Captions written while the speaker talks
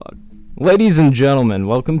Ladies and gentlemen,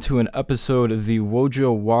 welcome to an episode of the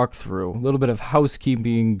Wojo walkthrough. A little bit of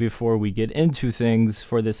housekeeping before we get into things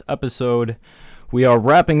for this episode. We are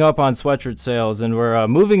wrapping up on sweatshirt sales, and we're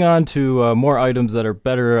moving on to more items that are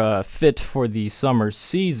better fit for the summer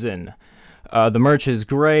season. The merch is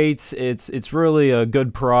great. It's really a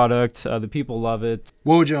good product. The people love it.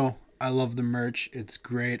 Wojo, I love the merch. It's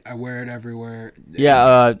great. I wear it everywhere.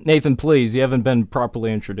 Yeah, Nathan, please. You haven't been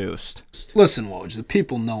properly introduced. Listen, Woj, the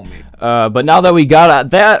people know me. But now that we got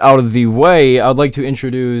that out of the way, I'd like to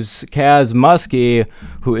introduce Muske,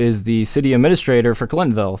 who is the city administrator for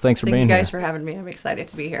Clintonville. Thanks for being here. Thank you guys for having me. I'm excited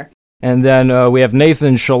to be here. And then we have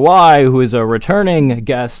Nathan Schley, who is a returning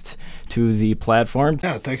guest to the platform.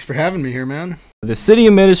 Yeah, thanks for having me here, man. The city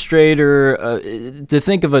administrator, to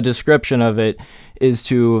think of a description of it, is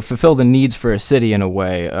to fulfill the needs for a city in a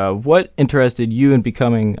way. What interested you in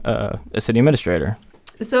becoming a city administrator?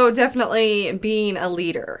 So definitely being a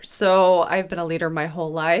leader. So I've been a leader my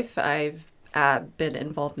whole life. I've been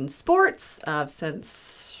involved in sports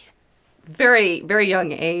since very, very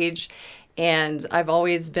young age. And I've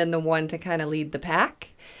always been the one to kind of lead the pack.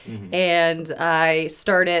 Mm-hmm. And I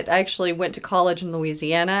actually went to college in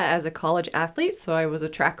Louisiana as a college athlete. So I was a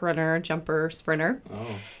track runner, jumper, sprinter.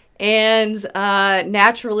 Oh. And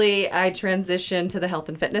naturally, I transitioned to the health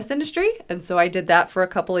and fitness industry. And so I did that for a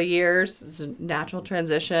couple of years. It was a natural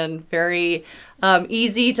transition, very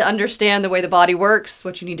easy to understand the way the body works,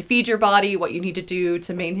 what you need to feed your body, what you need to do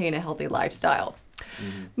to maintain a healthy lifestyle.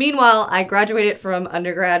 Mm-hmm. Meanwhile, I graduated from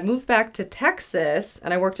undergrad, moved back to Texas,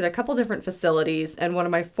 and I worked at a couple different facilities. And one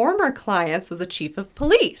of my former clients was a chief of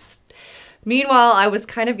police. Meanwhile, I was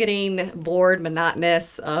kind of getting bored,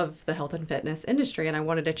 monotonous of the health and fitness industry, and I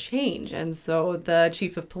wanted to change. And so the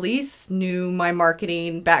chief of police knew my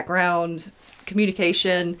marketing background,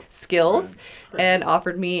 communication skills, and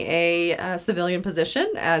offered me a civilian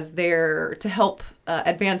position to help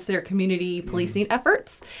advance their community policing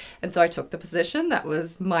efforts. And so I took the position. That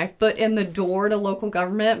was my foot in the door to local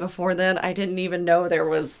government. Before then, I didn't even know there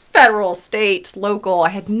was federal, state, local. I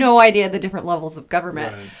had no idea the different levels of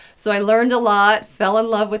government. Right. So I learned a lot, fell in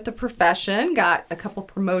love with the profession, got a couple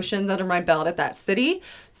promotions under my belt at that city,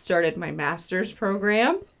 started my master's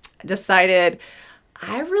program, decided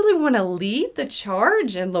I really want to lead the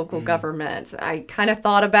charge in local government. I kind of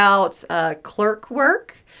thought about clerk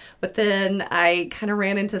work, but then I kind of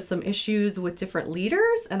ran into some issues with different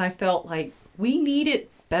leaders, and I felt like we needed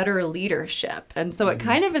better leadership. And so it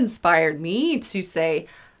kind of inspired me to say,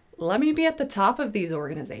 let me be at the top of these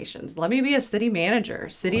organizations. Let me be a city manager,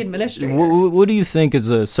 city administrator. What do you think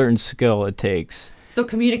is a certain skill it takes? So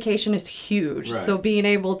communication is huge. Right. So being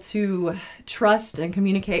able to trust and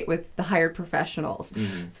communicate with the hired professionals.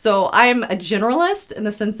 Mm-hmm. So I'm a generalist in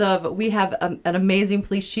the sense of we have an amazing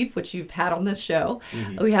police chief, which you've had on this show.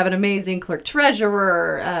 Mm-hmm. We have an amazing clerk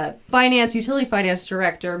treasurer, utility finance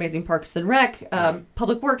director, amazing parks and rec,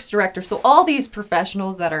 public works director. So all these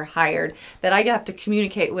professionals that are hired that I have to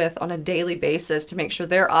communicate with on a daily basis to make sure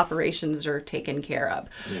their operations are taken care of.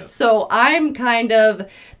 Yeah. So I'm kind of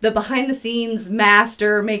the behind the scenes master,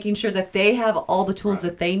 making sure that they have all the tools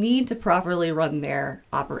that they need to properly run their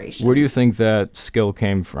operations. Where do you think that skill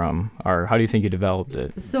came from, or how do you think you developed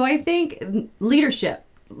it? So I think leadership,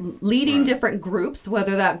 leading different groups,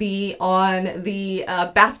 whether that be on the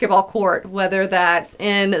basketball court, whether that's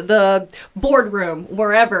in the boardroom,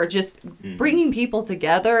 wherever, just bringing people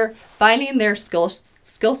together, finding their skill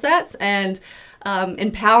sets, and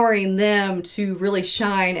empowering them to really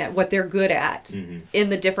shine at what they're good at in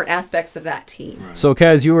the different aspects of that team. Right. So,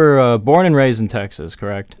 Kaz, you were born and raised in Texas,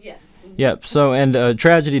 correct? Yes. Yep. So, and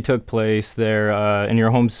tragedy took place there in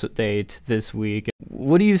your home state this week.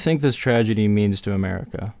 What do you think this tragedy means to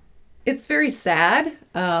America? It's very sad.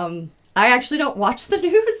 I actually don't watch the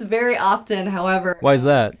news very often, however. Why is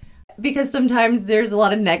that? Because sometimes there's a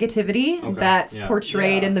lot of negativity that's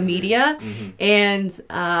portrayed in the media, and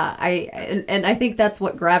I think that's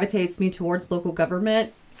what gravitates me towards local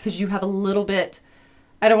government, because you have a little bit,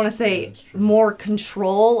 I don't want to say more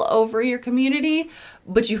control over your community,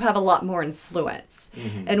 but you have a lot more influence.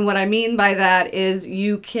 And what I mean by that is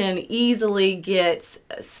you can easily get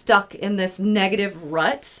stuck in this negative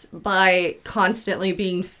rut by constantly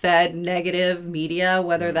being fed negative media,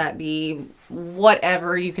 whether that be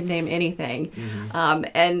whatever, you can name anything.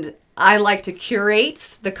 And I like to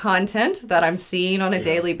curate the content that I'm seeing on a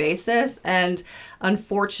daily basis. And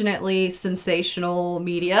unfortunately, sensational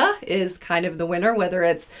media is kind of the winner, whether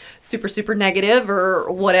it's super, super negative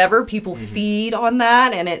or whatever. People feed on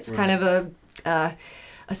that, and it's kind of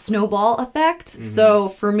a a snowball effect. So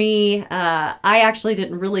for me, I actually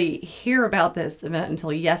didn't really hear about this event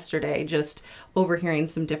until yesterday, just overhearing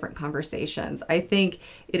some different conversations. I think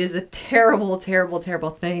it is a terrible, terrible,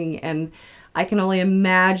 terrible thing. And I can only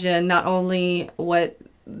imagine not only what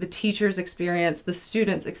the teachers experience, the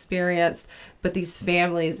students experience, but these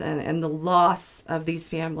families and the loss of these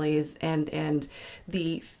families and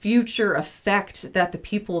the future effect that the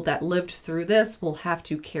people that lived through this will have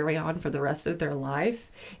to carry on for the rest of their life.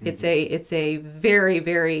 It's a very,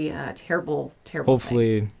 very terrible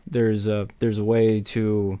Hopefully thing. there's a way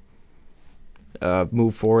to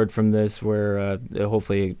move forward from this where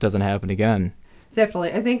hopefully it doesn't happen again.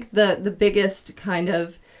 Definitely. I think the biggest kind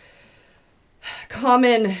of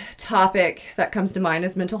common topic that comes to mind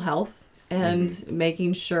is mental health and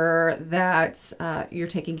making sure that you're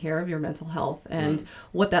taking care of your mental health, and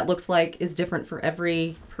what that looks like is different for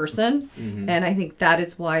every person. And I think that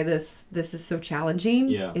is why this is so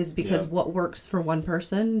challenging, is because what works for one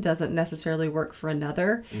person doesn't necessarily work for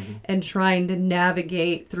another, and trying to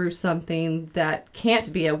navigate through something that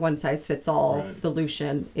can't be a one-size-fits-all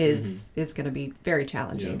solution is going to be very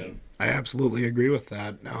challenging. I absolutely agree with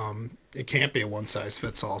that. It can't be a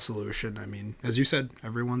one-size-fits-all solution. I mean, as you said,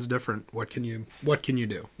 everyone's different. What can you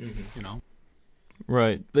do? You know?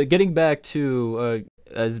 Right. But getting back to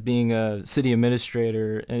as being a city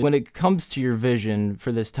administrator, and when it comes to your vision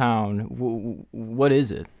for this town, what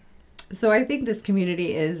is it? So I think this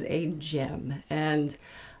community is a gem, and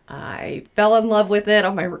I fell in love with it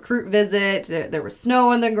on my recruit visit. There was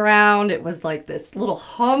snow on the ground. It was like this little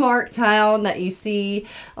Hallmark town that you see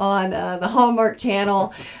on the Hallmark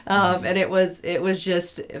Channel, and it was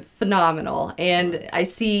just phenomenal. And I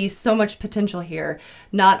see so much potential here.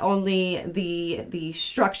 Not only the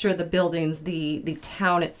structure, the buildings, the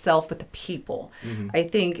town itself, but the people. I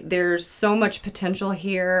think there's so much potential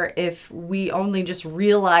here if we only just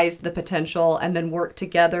realize the potential and then work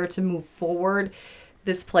together to move forward.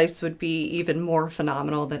 This place would be even more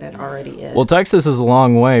phenomenal than it already is. Well, Texas is a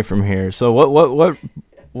long way from here. So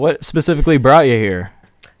what specifically brought you here?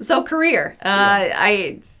 So career.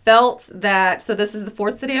 I felt that, so this is the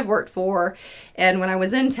fourth city I've worked for. And when I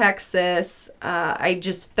was in Texas, I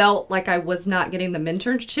just felt like I was not getting the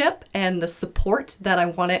mentorship and the support that I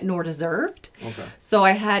wanted nor deserved. So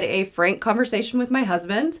I had a frank conversation with my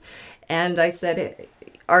husband, and I said,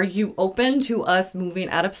 are you open to us moving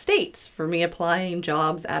out of state, for me applying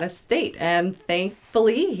jobs out of state? And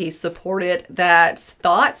thankfully, he supported that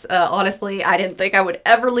thought. Honestly, I didn't think I would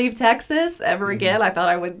ever leave Texas ever again. I thought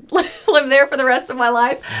I would live there for the rest of my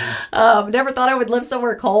life. Never thought I would live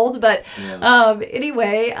somewhere cold. But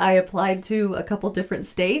anyway, I applied to a couple different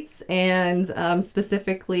states, and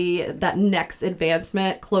specifically that next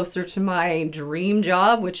advancement closer to my dream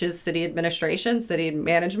job, which is city administration, city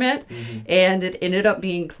management. And it ended up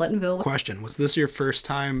being Clintonville. Question, was this your first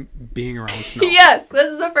time being around snow? Yes,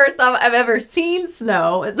 this is the first time I've ever seen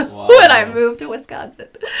snow, is when I moved to Wisconsin.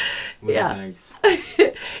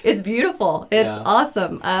 It's beautiful. It's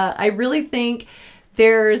awesome. I really think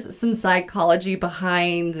there's some psychology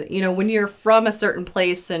behind, when you're from a certain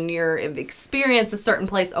place and you're experience a certain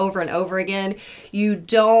place over and over again, you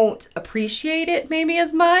don't appreciate it maybe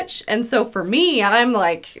as much. And so for me, I'm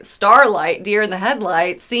like starlight, deer in the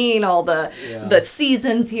headlights, seeing all the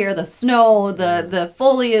seasons here, the snow, the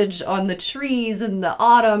foliage on the trees in the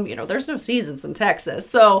autumn. There's no seasons in Texas.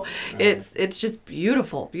 So it's just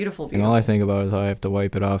beautiful, beautiful, beautiful. And all I think about is how I have to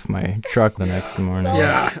wipe it off my truck the next morning.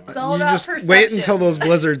 It's all you about just perception. wait until those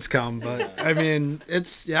blizzards come. But I mean,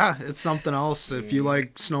 it's something else. If you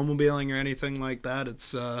like snowmobiling or anything like that,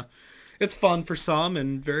 it's fun for some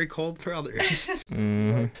and very cold for others.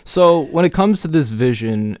 So when it comes to this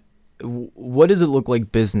vision, what does it look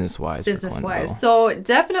like business-wise? Business-wise. So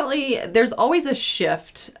definitely there's always a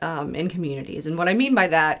shift in communities. And what I mean by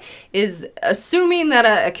that is assuming that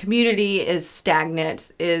a community is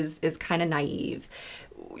stagnant is kind of naive.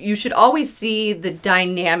 You should always see the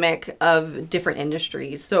dynamic of different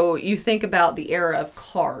industries. So you think about the era of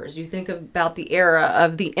cars, you think about the era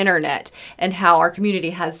of the internet, and how our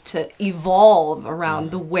community has to evolve around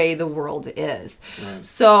the way the world is.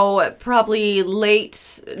 So probably late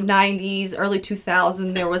 90s, early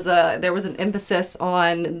 2000, there was an emphasis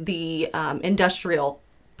on the industrial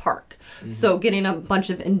park. So getting a bunch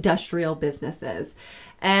of industrial businesses.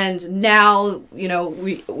 And now,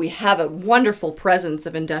 we have a wonderful presence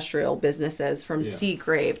of industrial businesses from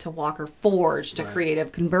Seagrave to Walker Forge to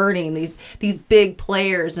Creative Converting, these big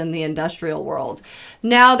players in the industrial world.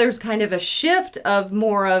 Now there's kind of a shift of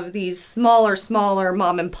more of these smaller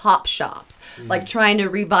mom and pop shops, like trying to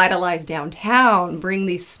revitalize downtown, bring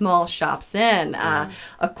these small shops in.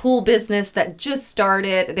 A cool business that just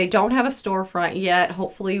started. They don't have a storefront yet.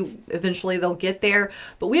 Hopefully, eventually they'll get there.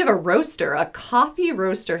 But we have a roaster, a coffee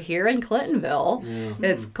roaster here in Clintonville.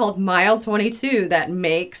 It's called Mile 22 that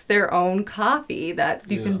makes their own coffee that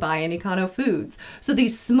you can buy in Econo Foods. So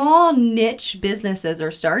these small niche businesses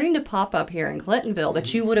are starting to pop up here in Clintonville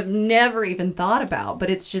that you would have never even thought about. But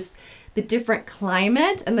it's just the different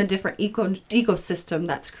climate and the different ecosystem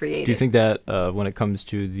that's created. Do you think that when it comes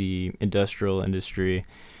to the industrial industry,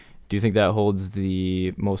 do you think that holds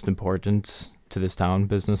the most importance to this town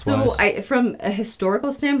business-wise? So from a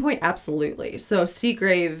historical standpoint, absolutely. So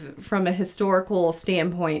Seagrave, from a historical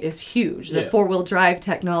standpoint, is huge. The four-wheel drive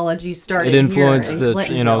technology started it influenced here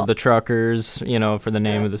in the truckers, for the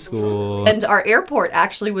name of the school. And our airport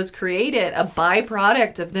actually was created a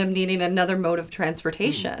byproduct of them needing another mode of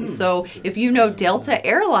transportation. So if you know Delta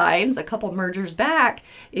Airlines, a couple mergers back,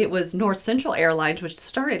 it was North Central Airlines, which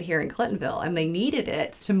started here in Clintonville, and they needed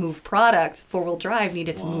it to move product. Four-wheel drive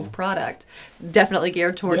needed to move product. Definitely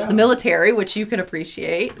geared towards the military, which you can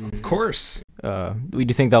appreciate. Of course. Do you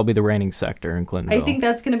think that'll be the reigning sector in Clintonville? I think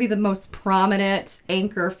that's going to be the most prominent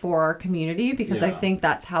anchor for our community because I think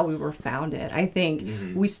that's how we were founded. I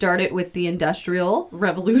think we started with the Industrial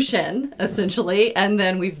Revolution, essentially, and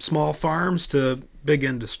then we've... Small farms to big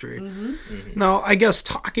industry. Now, I guess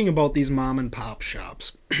talking about these mom and pop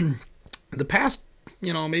shops, the past,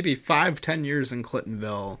 maybe 5-10 years in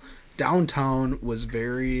Clintonville, downtown was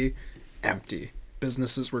very empty.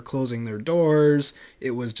 Businesses were closing their doors.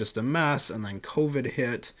 It was just a mess. And then COVID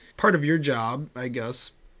hit. Part of your job, I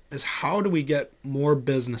guess, is how do we get more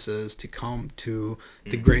businesses to come to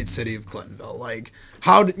the great city of Clintonville? Like,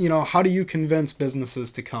 how do you convince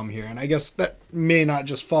businesses to come here? And I guess that may not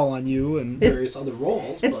just fall on you and various other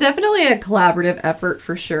roles. It's definitely a collaborative effort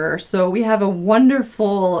for sure. So we have a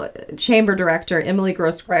wonderful chamber director, Emily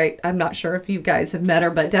Grosskreitz. I'm not sure if you guys have met her,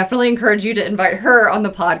 but definitely encourage you to invite her on the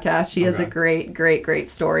podcast. She has a great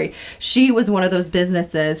story. She was one of those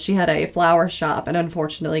businesses. She had a flower shop, and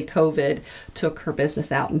unfortunately COVID took her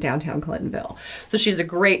business out in downtown Clintonville. So she's a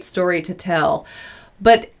great story to tell.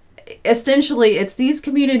 But essentially, it's these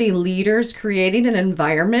community leaders creating an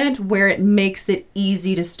environment where it makes it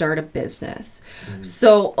easy to start a business.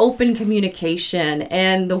 So open communication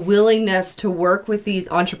and the willingness to work with these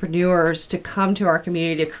entrepreneurs to come to our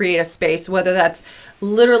community to create a space, whether that's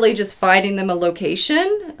literally just finding them a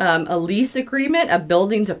location, a lease agreement, a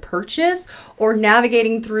building to purchase, or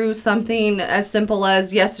navigating through something as simple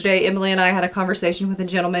as yesterday, Emily and I had a conversation with a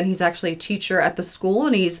gentleman. He's actually a teacher at the school,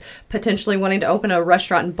 and he's potentially wanting to open a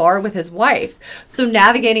restaurant and bar with his wife. So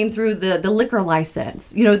navigating through the liquor license,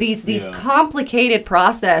 these complicated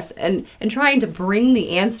process and trying to bring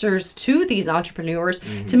the answers to these entrepreneurs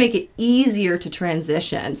to make it easier to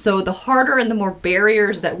transition. So the harder and the more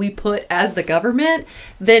barriers that we put as the government,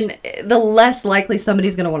 then the less likely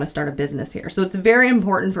somebody's going to want to start a business here. So it's very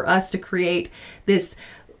important for us to create this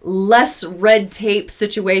less red tape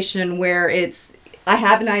situation where it's, I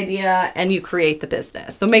have an idea and you create the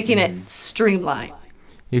business. So making it streamlined.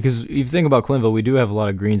 Yeah, because if you think about Clintonville, we do have a lot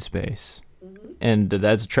of green space, and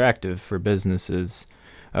that's attractive for businesses.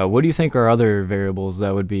 What do you think are other variables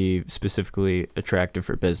that would be specifically attractive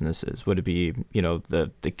for businesses? Would it be,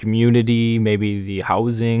 the community, maybe the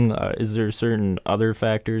housing? Is there certain other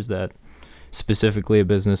factors that specifically a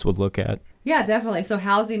business would look at? Yeah, definitely. So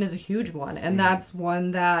housing is a huge one, and that's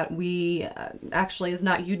one that we actually is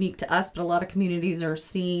not unique to us, but a lot of communities are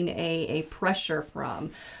seeing a pressure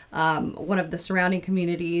from. One of the surrounding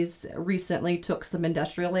communities recently took some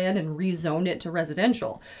industrial land and rezoned it to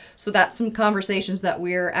residential. So that's some conversations that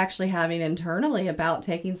we're actually having internally about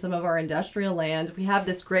taking some of our industrial land. We have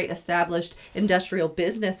this great established industrial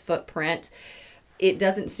business footprint. It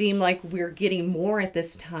doesn't seem like we're getting more at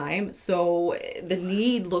this time. So the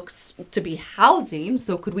need looks to be housing.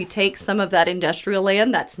 So could we take some of that industrial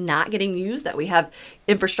land that's not getting used, that we have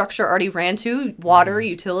infrastructure already ran to, water,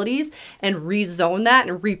 utilities, and rezone that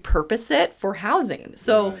and repurpose it for housing?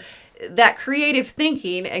 So that creative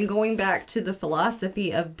thinking and going back to the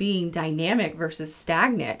philosophy of being dynamic versus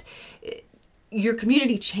stagnant, your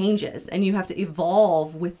community changes and you have to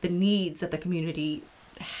evolve with the needs that the community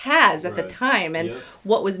has at the time, and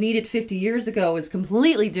what was needed 50 years ago is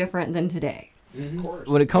completely different than today.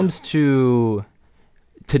 When it comes to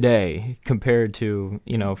today compared to,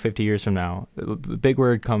 50 years from now, the big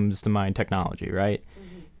word comes to mind, technology, right?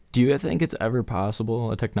 Mm-hmm. Do you think it's ever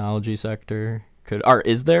possible a technology sector or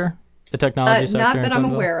is there a technology sector? Not that I'm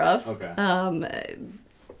aware of. Okay.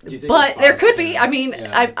 But there could be. I mean,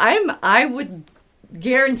 yeah. I would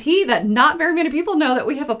guarantee that not very many people know that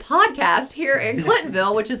we have a podcast here in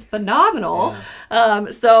Clintonville, which is phenomenal. Yeah.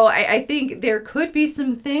 So I think there could be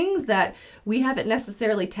some things that we haven't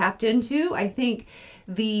necessarily tapped into. I think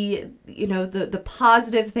the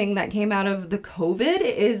positive thing that came out of the COVID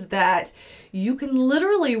is that you can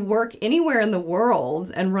literally work anywhere in the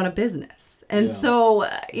world and run a business. And so,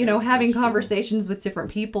 having conversations with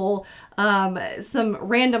different people, some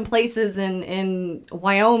random places in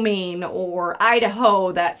Wyoming or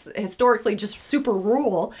Idaho that's historically just super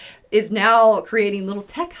rural is now creating little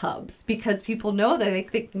tech hubs because people know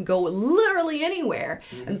that they can go literally anywhere.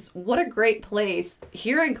 Mm-hmm. And what a great place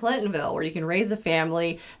here in Clintonville where you can raise a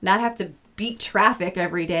family, not have to beat traffic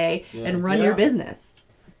every day and run your business.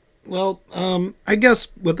 Well, I guess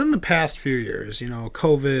within the past few years,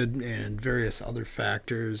 COVID and various other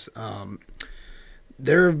factors,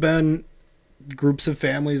 there have been groups of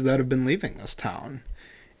families that have been leaving this town.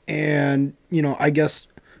 And, I guess,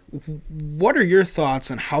 what are your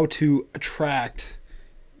thoughts on how to attract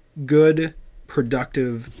good,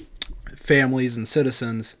 productive families and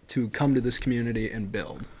citizens to come to this community and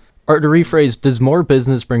build? Or to rephrase, does more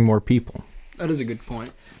business bring more people? That is a good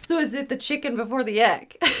point. So is it the chicken before the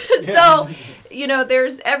egg? So,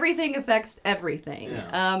 there's everything affects everything.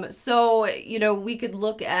 Yeah. So, we could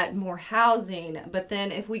look at more housing, but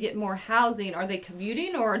then if we get more housing, are they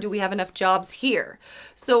commuting or do we have enough jobs here?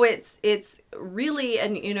 So it's really,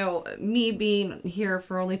 and, me being here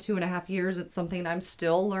for only 2.5 years, it's something I'm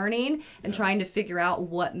still learning and trying to figure out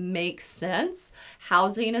what makes sense.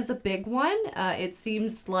 Housing is a big one. It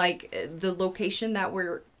seems like the location that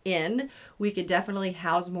we're in, we could definitely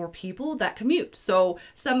house more people that commute. So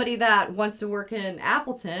somebody that wants to work in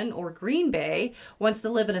Appleton or Green Bay wants to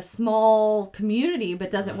live in a small community but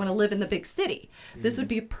doesn't want to live in the big city. This would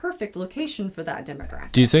be a perfect location for that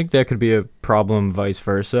demographic. Do you think that could be a problem vice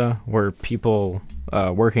versa, where people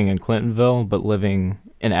working in Clintonville but living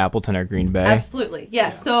in Appleton or Green Bay? Absolutely.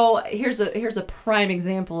 Yeah. So here's a prime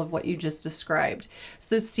example of what you just described.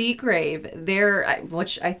 So Seagrave,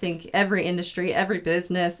 which I think every industry, every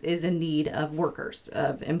business is in need of workers,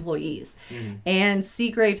 of employees. Mm-hmm. And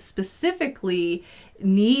Seagrave specifically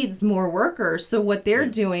needs more workers. So what they're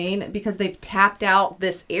doing, because they've tapped out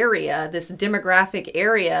this area, this demographic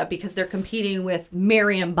area, because they're competing with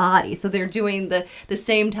Merriam Body. So they're doing the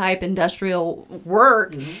same type industrial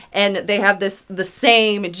work, and they have the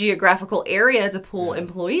same geographical area to pull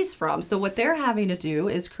employees from. So what they're having to do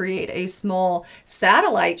is create a small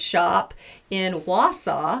satellite shop in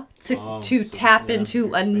Wausau to tap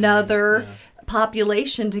into another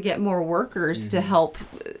population to get more workers to help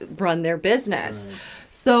run their business. Right.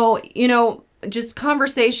 So, just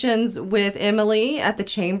conversations with Emily at the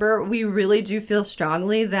chamber, we really do feel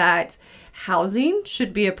strongly that housing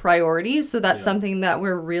should be a priority. So that's something that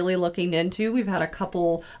we're really looking into. We've had a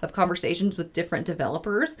couple of conversations with different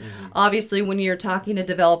developers. Mm-hmm. Obviously, when you're talking to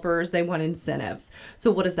developers, they want incentives. So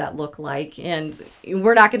what does that look like? And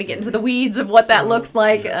we're not going to get into the weeds of what that looks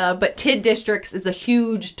like, but TID districts is a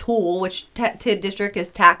huge tool, which TID district is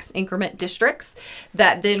tax increment districts,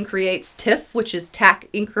 that then creates TIF, which is tax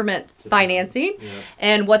increment financing. Yeah.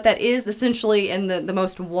 And what that is essentially in the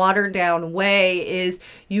most watered down way is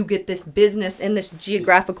you get this business in this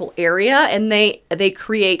geographical area, and they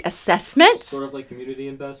create assessment. Sort of like community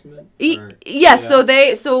investment?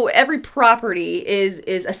 So every property is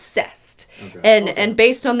assessed. Okay. And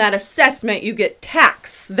based on that assessment, you get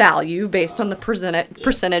tax value based on the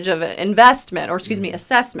percentage of investment, or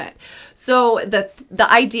assessment. So the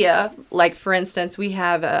idea, like for instance, we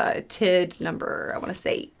have a TID number, I want to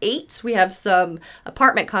say 8. We have some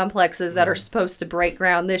apartment complexes that are supposed to break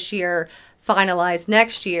ground this year, finalized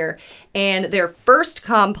next year, and their first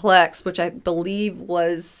complex, which I believe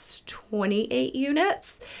was 28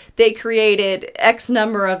 units, they created X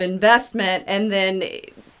number of investment, and then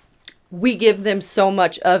we give them so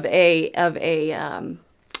much of a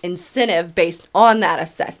incentive based on that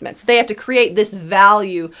assessment. So they have to create this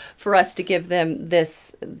value for us to give them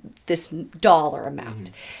this this dollar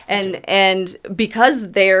amount. And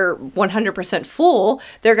because they're 100% full,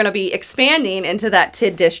 they're going to be expanding into that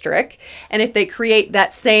TID district. And if they create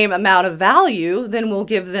that same amount of value, then we'll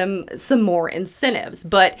give them some more incentives.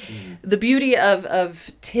 But the beauty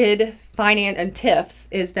of TID finance and TIFs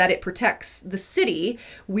is that it protects the city.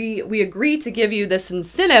 We agree to give you this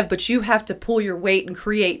incentive, but you have to pull your weight and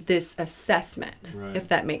create this assessment, if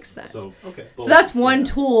that makes sense. So that's one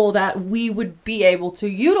tool that we would be able to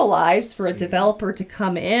utilize for a developer to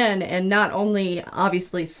come in and not only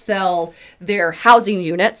obviously sell their housing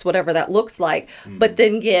units, whatever that looks like, but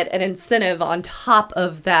then get an incentive on top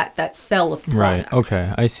of that sell of product. Right.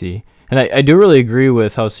 Okay. I see. And I do really agree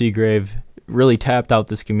with how Seagrave really tapped out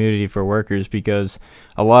this community for workers, because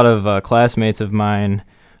a lot of classmates of mine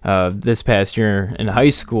this past year in high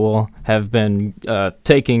school have been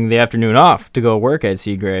taking the afternoon off to go work at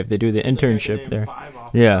Seagrave. They do the internship there.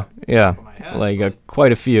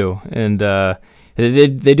 Quite a few, and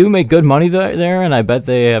they do make good money there, and I bet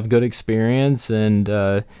they have good experience. And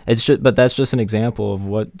but that's just an example of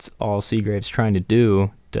what all Seagrave's trying to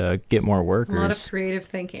do to get more workers. A lot of creative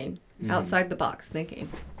thinking, outside the box thinking.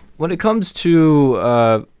 When it comes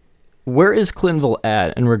to where is Clintonville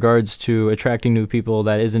at in regards to attracting new people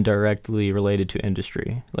that isn't directly related to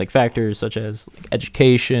industry, like factors such as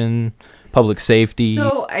education, public safety?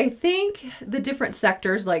 So I think the different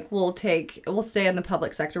sectors, like we'll stay in the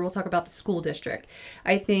public sector. We'll talk about the school district.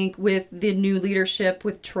 I think with the new leadership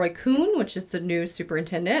with Troy Kuhn, which is the new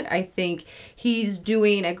superintendent, I think he's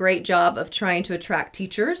doing a great job of trying to attract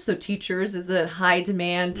teachers. So teachers is a high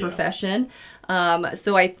demand profession.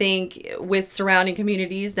 So I think with surrounding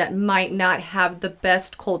communities that might not have the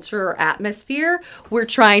best culture or atmosphere, we're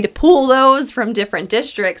trying to pull those from different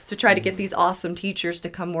districts to try to get these awesome teachers to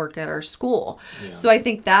come work at our school. So I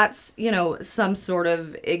think that's, some sort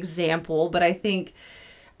of example, but I think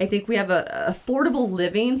we have a affordable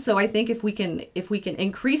living. So I think if we can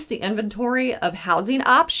increase the inventory of housing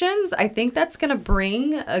options, I think that's going to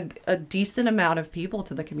bring a decent amount of people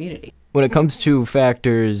to the community. When it comes to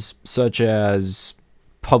factors such as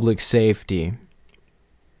public safety,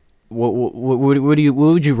 what would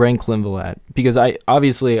you rank Clintonville at? Because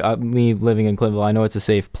me living in Clintonville, I know it's a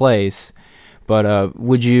safe place, but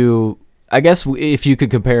would you? I guess if you could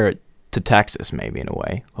compare it to Texas, maybe in a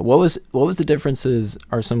way, what was the differences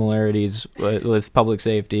or similarities with public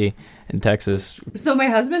safety in Texas? So my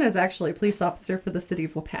husband is actually a police officer for the city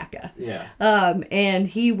of Waupaca. And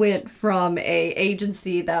he went from a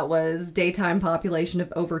agency that was daytime population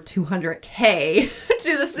of over 200K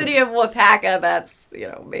to the city of Waupaca that's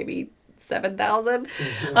maybe 7,000.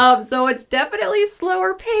 So it's definitely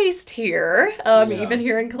slower paced here, even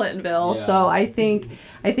here in Clintonville. So I think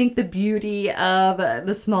the beauty of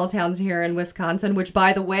the small towns here in Wisconsin, which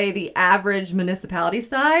by the way, the average municipality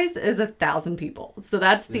size is 1,000 people. So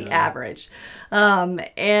that's the average. And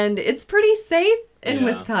it's pretty safe in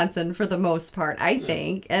Wisconsin for the most part, I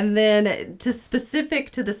think. And then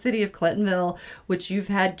specific to the city of Clintonville, which you've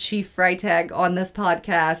had Chief Freitag on this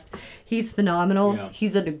podcast, he's phenomenal.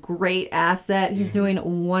 He's a great asset. He's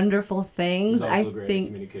doing wonderful things. He's also great at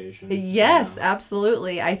communication. Yes,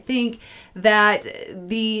 absolutely. I think that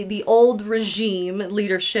the old regime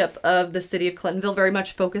leadership of the city of Clintonville very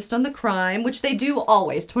much focused on the crime, which they do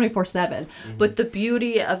always 24/7. But the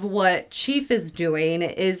beauty of what Chief is doing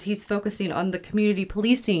is he's focusing on the community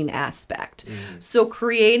policing aspect. So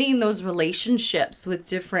creating those relationships with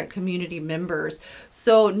different community members.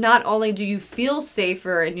 So not only do you feel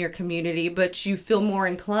safer in your community, but you feel more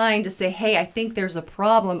inclined to say, hey, I think there's a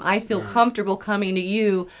problem. I feel comfortable coming to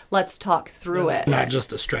you. Let's talk through it. Not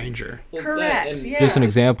just a stranger. Correct. Just an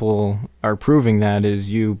example are proving that is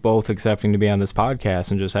you both accepting to be on this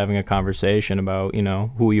podcast and just having a conversation about,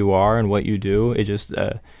 who you are and what you do. It just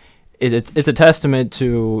it's a testament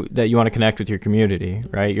to that you want to connect with your community,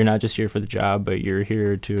 right? You're not just here for the job, but you're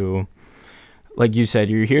here to, like you said,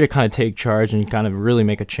 you're here to kind of take charge and kind of really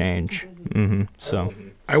make a change. So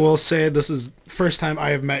I will say this is the first time I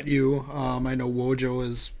have met you. I know Wojo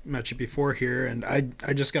has met you before here, and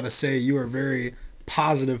I just got to say you are very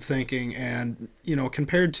positive thinking, and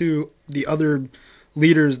compared to the other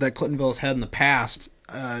leaders that Clintonville has had in the past,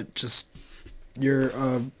 you're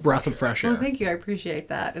a breath of fresh air. Well, thank you. I appreciate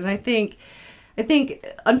that. And I think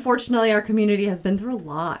unfortunately our community has been through a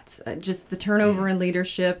lot. Just the turnover in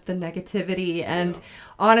leadership, the negativity, and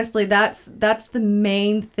honestly that's the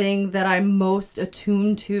main thing that I'm most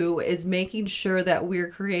attuned to, is making sure that we're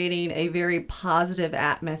creating a very positive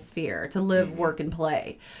atmosphere to live, work, and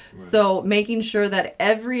play. So making sure that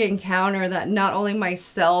every encounter that not only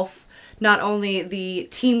myself, not only the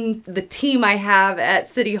team I have at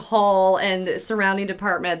City Hall and surrounding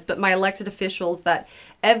departments, but my elected officials, that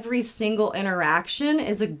every single interaction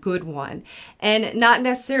is a good one. And not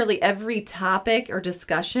necessarily every topic or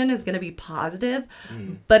discussion is going to be positive,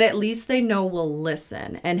 but at least they know we'll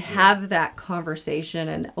listen and have that conversation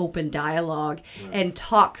and open dialogue and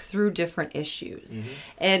talk through different issues.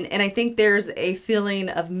 And I think there's a feeling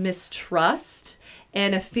of mistrust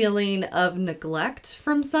and a feeling of neglect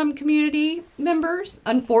from some community members,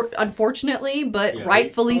 unfortunately, but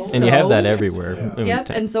rightfully so. And you have that everywhere. Yep.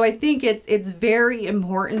 And so I think it's very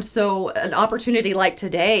important. So an opportunity like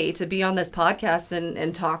today to be on this podcast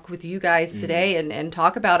and talk with you guys today and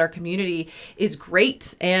talk about our community is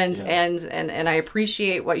great. And I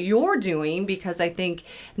appreciate what you're doing, because I think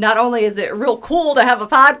not only is it real cool to have a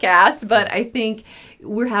podcast, but I think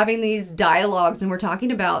we're having these dialogues and we're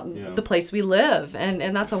talking about the place we live,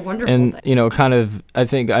 and that's a wonderful thing. And, you know, kind of, I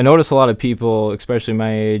think I notice a lot of people, especially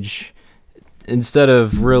my age, instead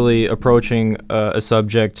of really approaching a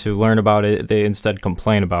subject to learn about it, they instead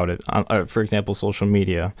complain about it. For example, social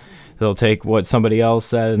media. They'll take what somebody else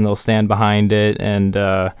said and they'll stand behind it. And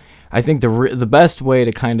I think the best way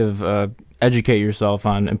to kind of educate yourself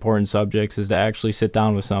on important subjects is to actually sit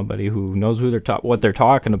down with somebody who knows who what they're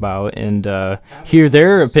talking about, and hear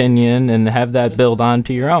their opinion and have that build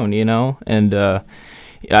onto your own, you know. And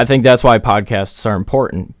I think that's why podcasts are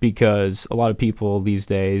important, because a lot of people these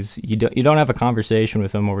days, you don't have a conversation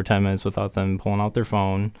with them over 10 minutes without them pulling out their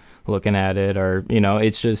phone, looking at it, or, you know, I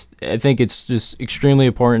think it's just extremely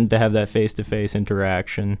important to have that face-to-face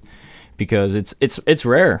interaction, because it's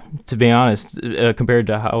rare, to be honest, compared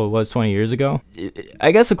to how it was 20 years ago.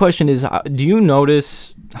 I guess the question is, do you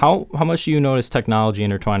notice, how much do you notice technology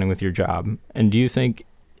intertwining with your job? And do you think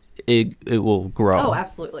it will grow? Oh,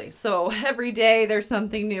 absolutely. So every day there's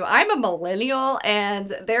something new. I'm a millennial, and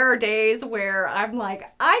there are days where I'm like,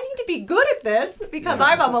 I need to be good at this because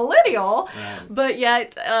I'm a millennial. But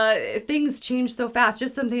yet things change so fast.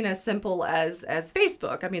 Just something as simple as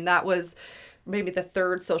Facebook. I mean, that was maybe the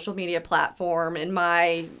third social media platform in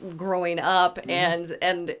my growing up, and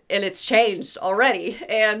it's changed already,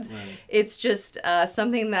 and it's just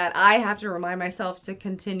something that I have to remind myself to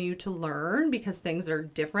continue to learn, because things are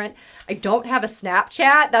different. I don't have a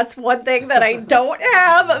Snapchat. That's one thing that I don't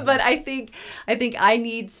have, but I think I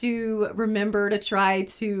need to remember to try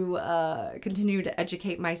to continue to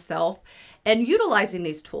educate myself and utilizing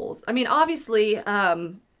these tools. I mean, obviously,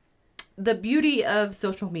 the beauty of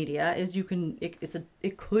social media is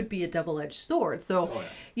it could be a double-edged sword. So,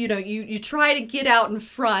 you know, you try to get out in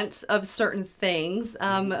front of certain things.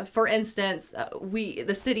 For instance,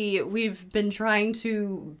 the city, we've been trying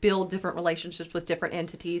to build different relationships with different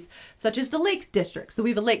entities, such as the Lake District. So we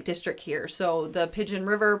have a Lake District here. So the Pigeon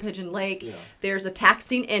River, Pigeon Lake, there's a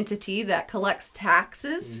taxing entity that collects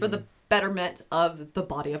taxes for the betterment of the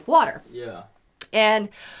body of water. Yeah. And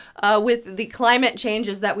with the climate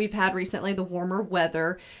changes that we've had recently, the warmer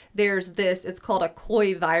weather, there's it's called a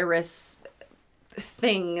koi virus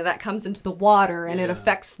thing that comes into the water, and it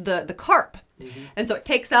affects the carp. And so it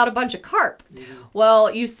takes out a bunch of carp.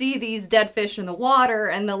 Well, you see these dead fish in the water,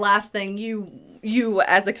 and the last thing you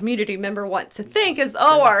as a community member want to think is,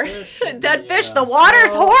 our dead fish, the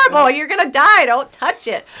water's horrible, you're gonna die, don't touch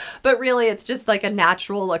it. But really, it's just like a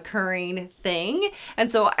natural occurring thing. And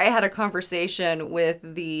so I had a conversation with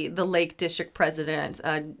the Lake District president,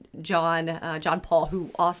 John Paul, who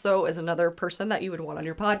also is another person that you would want on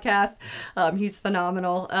your podcast. He's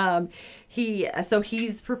phenomenal.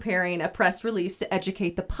 He's preparing a press release to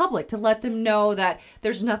educate the public, to let them know that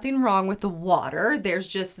there's nothing wrong with the water. There's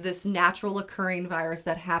just this natural occurring virus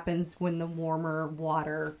that happens when the warmer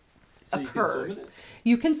water occurs.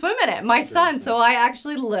 You can swim in it. My son, so I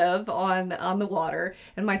actually live on the water,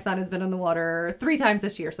 and my son has been on the water 3 times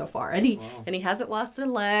this year so far, and he hasn't lost a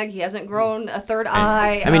leg, he hasn't grown a third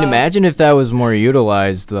eye. I mean, imagine if that was more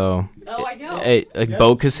utilized, though. Oh, I know. A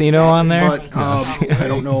boat casino on there. But I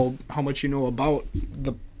don't know how much you know about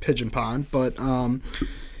the Pigeon Pond, but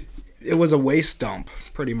it was a waste dump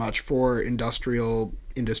pretty much for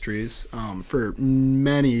industries for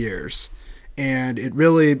many years. And it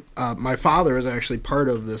really, my father is actually part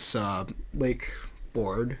of this lake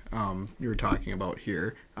board you were talking about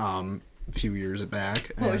here a few years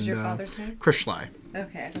back. What was your father's name? Schley.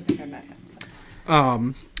 Okay, I don't think I met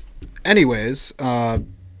him. Anyways,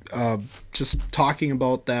 just talking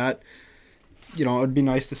about that, you know, it would be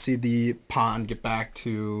nice to see the pond get back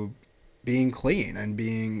to being clean and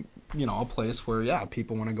being a place where,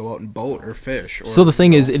 people want to go out and boat or fish. Or, so the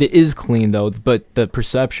thing is, it is clean, though, but the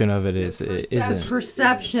perception of it isn't.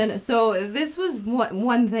 Perception. So this was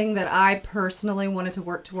one thing that I personally wanted to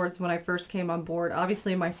work towards when I first came on board.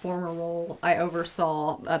 Obviously, in my former role, I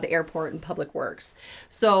oversaw the airport and public works.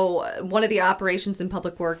 So one of the operations in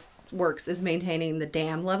public works is maintaining the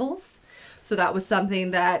dam levels. So that was something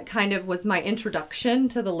that kind of was my introduction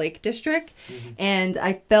to the Lake District. And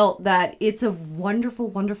I felt that it's a wonderful,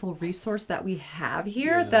 wonderful resource that we have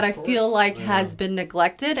here that I feel like has been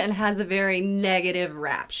neglected and has a very negative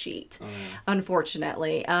rap sheet,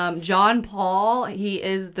 unfortunately. John Paul, he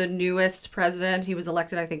is the newest president. He was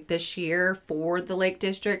elected, I think, this year for the Lake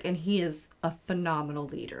District, and he is a phenomenal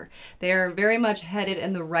leader. They are very much headed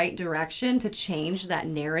in the right direction to change that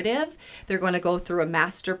narrative. They're going to go through a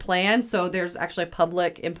master plan. So there's actually a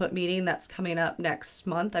public input meeting that's coming up next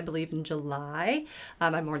month, I believe in July.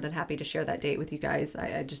 I'm more than happy to share that date with you guys.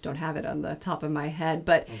 I just don't have it on the top of my head.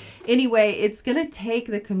 But anyway, it's going to take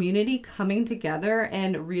the community coming together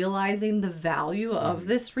and realizing the value of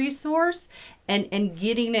this resource and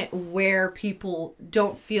getting it where people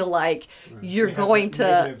don't feel like you're going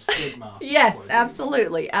to stigma. Yes,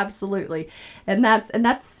 absolutely. And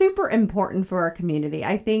that's super important for our community.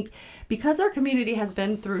 I think because our community has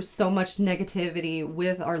been through so much negativity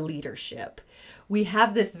with our leadership, we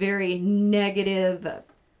have this very negative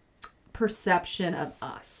perception of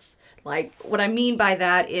us. Like, what I mean by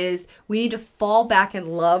that is we need to fall back in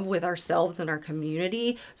love with ourselves and our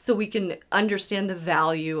community so we can understand the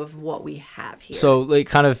value of what we have here. So, like,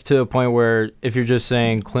 kind of to the point where if you're just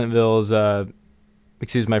saying Clintonville's,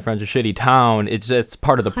 excuse my French, a shitty town, it's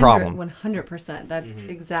part of the problem. 100%. That's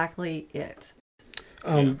exactly it.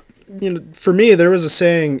 For me, there was a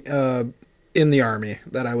saying in the Army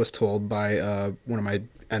that I was told by one of my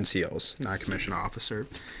NCOs, non-commissioned officer.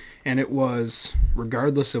 And it was,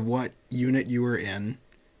 regardless of what unit you were in,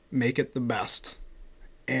 make it the best.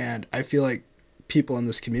 And I feel like people in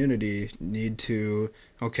this community need to,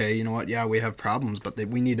 okay, you know what, yeah, we have problems, but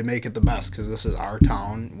we need to make it the best because this is our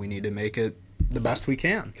town. We need to make it the best we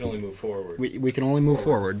can. We can only move forward. We can only move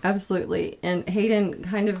forward. Absolutely. And Hayden,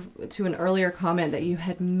 kind of to an earlier comment that you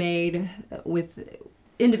had made with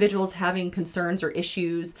individuals having concerns or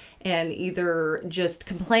issues and either just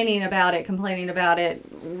complaining about it,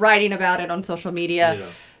 writing about it on social media,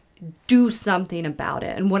 do something about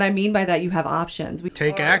it. And what I mean by that, you have options. We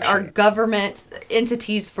take action. Our government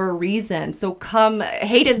entities for a reason. So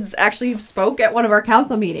Hayden's actually spoke at one of our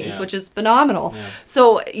council meetings, which is phenomenal. Yeah.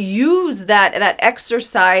 So use that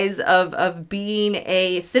exercise of being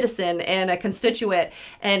a citizen and a constituent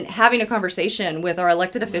and having a conversation with our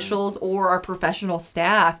elected officials or our professional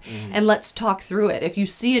staff, and let's talk through it. If you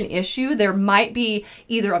see an issue, there might be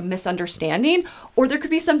either a misunderstanding or there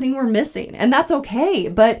could be something we're missing, and that's okay.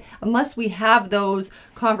 But unless we have those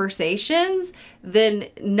conversations, then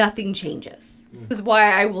nothing changes. This is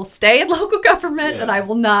why I will stay in local government and I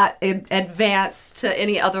will not advance to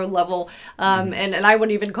any other level. And I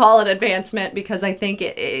wouldn't even call it advancement because I think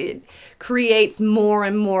it creates more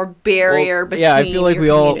and more barrier between I feel like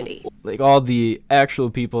community. all the actual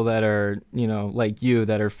people that are, like you,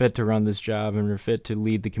 that are fit to run this job and are fit to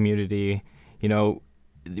lead the community,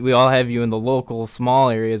 we all have you in the local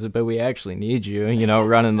small areas, but we actually need you,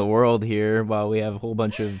 running the world here while we have a whole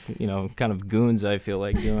bunch of, kind of goons, I feel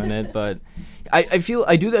like, doing it. But I feel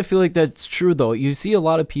like that's true, though. You see a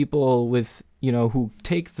lot of people with, who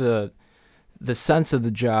take the sense of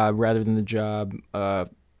the job rather than the job.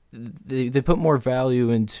 They put more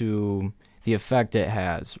value into the effect it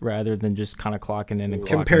has rather than just kind of clocking in and clocking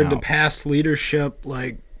compared out. to past leadership,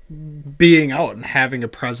 like being out and having a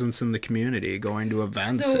presence in the community, going to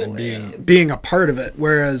events and being a part of it.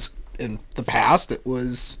 Whereas in the past, it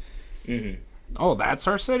was, oh, that's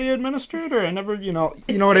our city administrator. I never, you know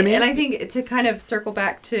what I mean? And I think to kind of circle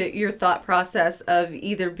back to your thought process of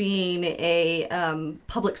either being a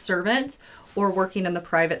public servant or working in the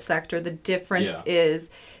private sector, the difference is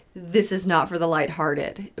this is not for the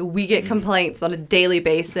lighthearted. We get complaints on a daily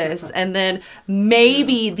basis, and then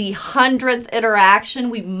maybe the 100th interaction,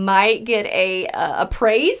 we might get a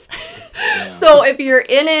praise. So if you're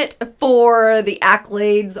in it for the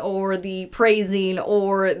accolades or the praising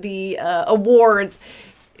or the awards,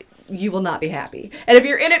 you will not be happy. And if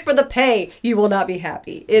you're in it for the pay, you will not be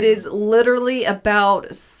happy. It is literally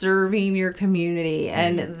about serving your community,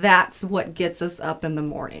 and that's what gets us up in the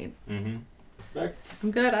morning. Perfect.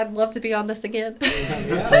 I'm good. I'd love to be on this again.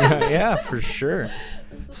 Yeah, for sure.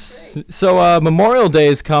 So Memorial Day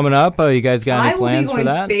is coming up. You guys got any plans for that?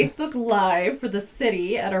 I will be going Facebook Live for the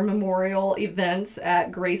city at our memorial event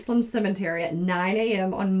at Graceland Cemetery at 9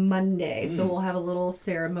 a.m. on Monday. So we'll have a little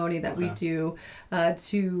ceremony that we do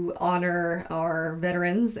to honor our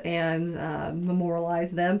veterans and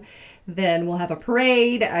memorialize them. Then we'll have a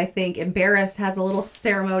parade. I think Embarrass has a little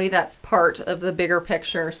ceremony that's part of the bigger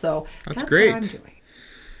picture. So that's great. What I'm doing.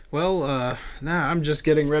 Well, I'm just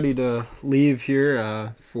getting ready to leave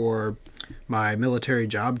here for my military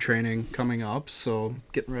job training coming up. So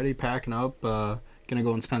getting ready, packing up, gonna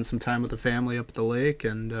go and spend some time with the family up at the lake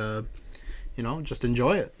and, just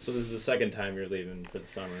enjoy it. So this is the second time you're leaving for the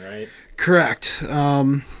summer, right? Correct.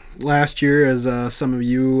 Last year, as some of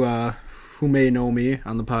you who may know me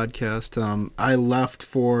on the podcast, I left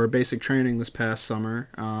for basic training this past summer.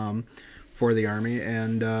 For the Army,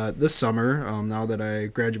 and this summer, now that I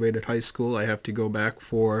graduated high school, I have to go back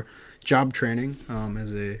for job training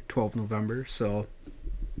as a 12 November. So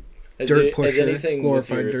dirt pusher, has anything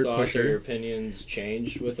glorified with your dirt thoughts pusher. Or your opinions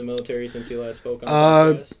changed with the military since you last spoke on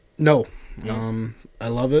the podcast? No. No? I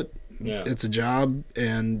love it. Yeah. It's a job,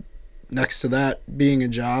 and next to that being a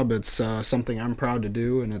job, it's something I'm proud to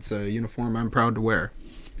do, and it's a uniform I'm proud to wear.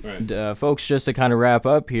 Right. Folks, just to kind of wrap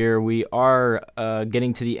up here, we are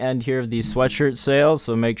getting to the end here of these sweatshirt sales,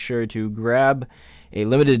 so make sure to grab a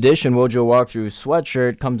limited edition Wojo Walkthrough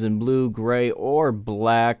sweatshirt. Comes in blue, gray, or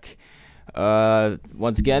black.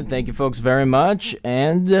 Once again, thank you folks very much,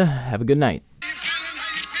 and have a good night.